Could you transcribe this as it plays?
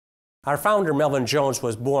Our founder, Melvin Jones,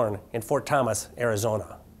 was born in Fort Thomas,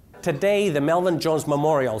 Arizona. Today, the Melvin Jones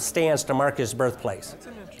Memorial stands to mark his birthplace.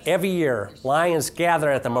 Every year, Lions gather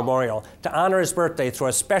at the memorial to honor his birthday through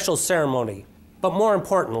a special ceremony, but more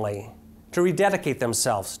importantly, to rededicate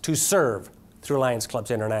themselves to serve through Lions Clubs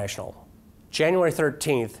International. January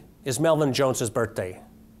 13th is Melvin Jones's birthday.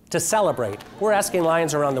 To celebrate, we're asking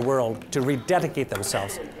Lions around the world to rededicate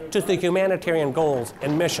themselves to the humanitarian goals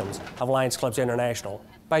and missions of Lions Clubs International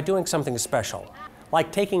by doing something special, like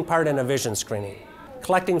taking part in a vision screening,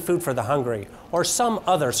 collecting food for the hungry, or some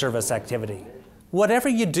other service activity. Whatever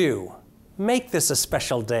you do, make this a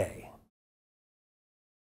special day.